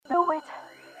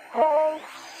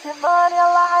What's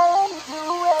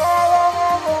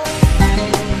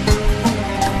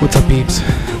up, peeps?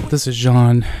 This is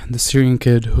John, the Syrian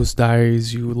kid whose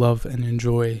diaries you love and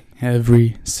enjoy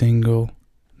every single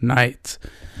night.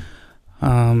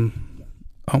 Oh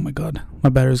my god, my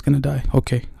battery's gonna die.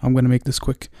 Okay, I'm gonna make this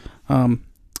quick. I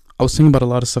was thinking about a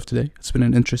lot of stuff today. It's been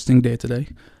an interesting day today.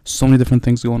 So many different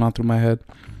things going on through my head.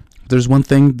 There's one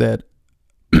thing that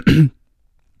I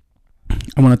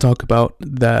want to talk about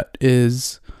that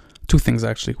is two things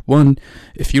actually. One,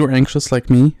 if you're anxious like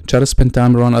me, try to spend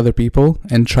time around other people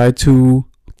and try to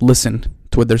listen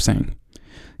to what they're saying.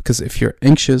 Because if you're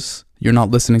anxious, you're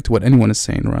not listening to what anyone is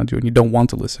saying around you and you don't want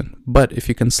to listen. But if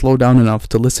you can slow down enough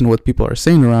to listen to what people are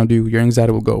saying around you, your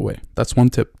anxiety will go away. That's one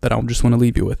tip that I just want to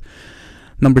leave you with.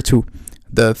 Number two,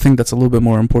 the thing that's a little bit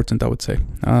more important, I would say,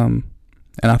 and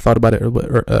I thought about it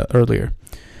earlier.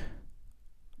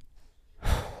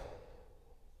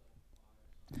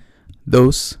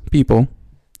 Those people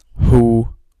who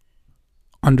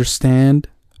understand,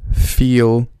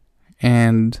 feel,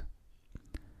 and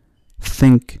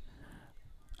think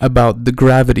about the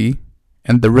gravity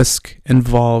and the risk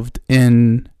involved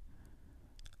in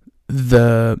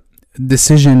the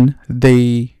decisions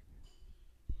they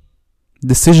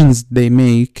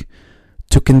make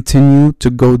to continue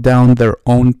to go down their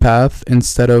own path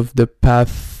instead of the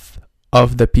path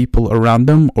of the people around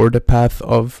them or the path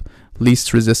of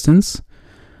least resistance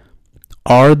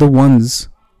are the ones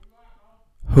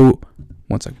who...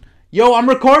 One second. Yo, I'm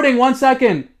recording. 1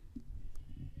 second.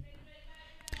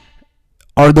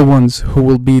 Are the ones who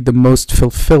will be the most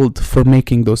fulfilled for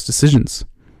making those decisions.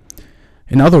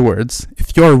 In other words,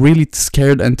 if you're really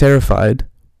scared and terrified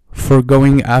for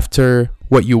going after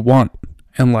what you want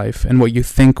in life and what you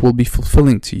think will be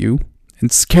fulfilling to you,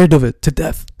 and scared of it to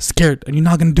death, scared, and you're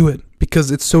not going to do it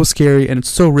because it's so scary and it's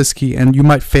so risky and you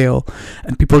might fail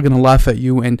and people are going to laugh at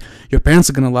you and your parents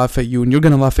are going to laugh at you and you're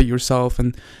going to laugh at yourself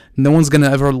and no one's going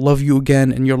to ever love you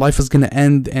again and your life is going to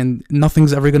end and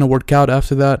nothing's ever going to work out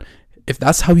after that. If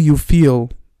that's how you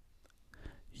feel,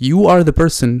 you are the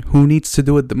person who needs to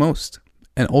do it the most.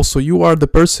 And also you are the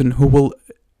person who will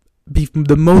be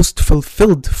the most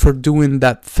fulfilled for doing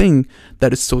that thing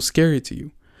that is so scary to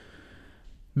you.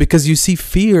 Because you see,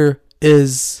 fear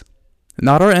is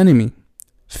not our enemy.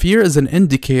 Fear is an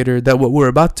indicator that what we're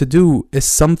about to do is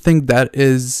something that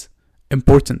is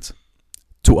important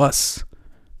to us.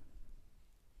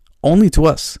 Only to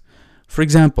us. For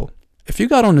example, if you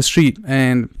got on the street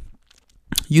and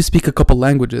you speak a couple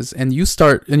languages and you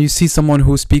see someone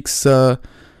who speaks the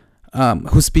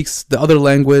other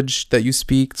language that you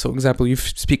speak. So, for example, you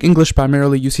speak English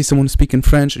primarily. You see someone speaking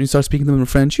French and you start speaking to them in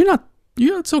French.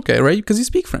 It's okay, right? Because you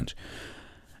speak French.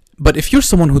 But if you're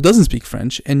someone who doesn't speak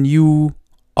French and you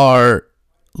are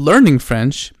learning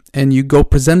French and you go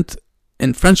present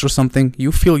in French or something,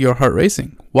 you feel your heart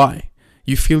racing. Why?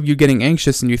 You feel you're getting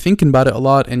anxious and you're thinking about it a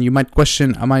lot and you might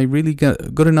question, am I really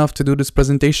good enough to do this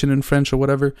presentation in French or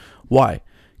whatever? Why?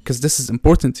 Because this is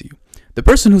important to you. The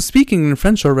person who's speaking in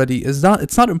French already it's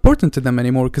not important to them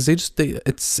anymore because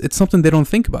it's something they don't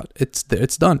think about.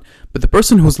 It's done. But the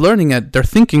person who's learning it, they're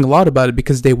thinking a lot about it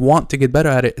because they want to get better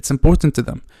at it. It's important to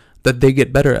them that they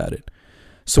get better at it.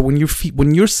 So when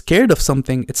you're scared of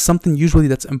something, it's something usually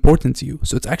that's important to you.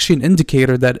 So it's actually an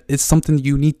indicator that it's something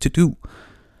you need to do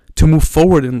to move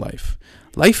forward in life.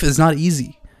 Life is not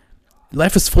easy.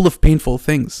 Life is full of painful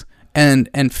things. And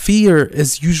fear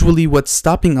is usually what's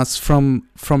stopping us from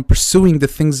pursuing the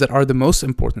things that are the most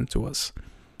important to us.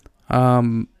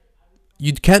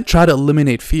 You can't try to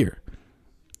eliminate fear.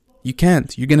 You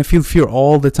can't. You're going to feel fear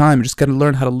all the time. You just got to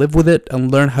learn how to live with it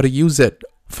and learn how to use it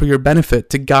for your benefit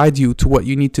to guide you to what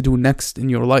you need to do next in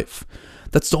your life.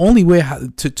 That's the only way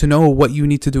to know what you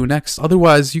need to do next.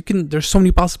 Otherwise, there's so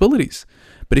many possibilities.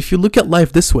 But if you look at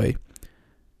life this way,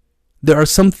 there are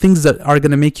some things that are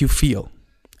going to make you feel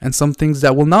and some things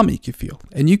that will not make you feel.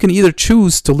 And you can either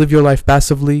choose to live your life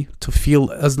passively, to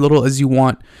feel as little as you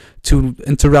want, to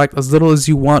interact as little as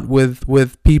you want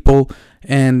with people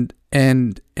and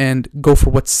go for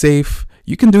what's safe.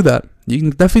 You can do that. You can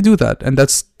definitely do that. And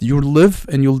that's, you'll live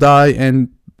and you'll die and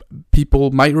people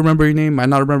might remember your name, might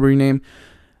not remember your name.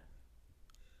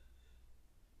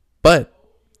 But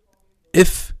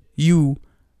if you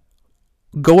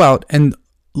go out and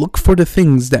look for the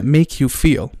things that make you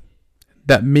feel,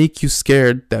 that make you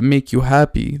scared, that make you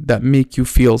happy, that make you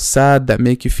feel sad, that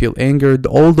make you feel angered,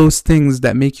 all those things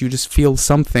that make you just feel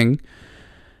something,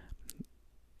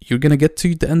 you're going to get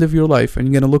to the end of your life and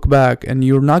you're going to look back and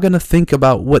you're not going to think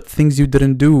about what things you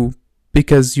didn't do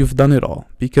because you've done it all,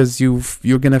 because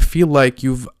you're going to feel like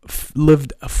you've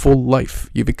lived a full life.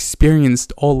 You've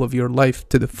experienced all of your life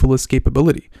to the fullest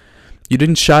capability. You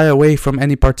didn't shy away from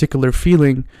any particular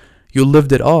feeling. You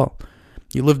lived it all.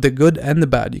 You lived the good and the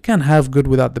bad. You can't have good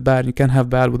without the bad. You can't have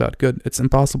bad without good. It's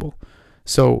impossible.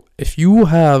 So if you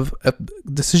have a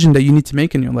decision that you need to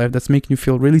make in your life that's making you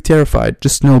feel really terrified,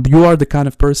 just know you are the kind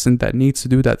of person that needs to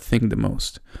do that thing the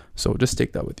most. So just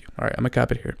take that with you. All right, I'm going to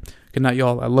cap it here. Good night,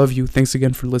 y'all. I love you. Thanks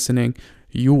again for listening.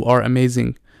 You are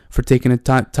amazing for taking a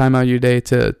time out of your day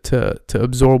to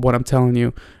absorb what I'm telling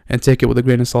you and take it with a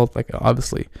grain of salt, like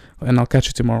obviously. And I'll catch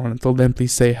you tomorrow. And until then,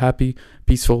 please stay happy,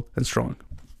 peaceful, and strong.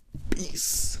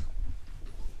 Peace.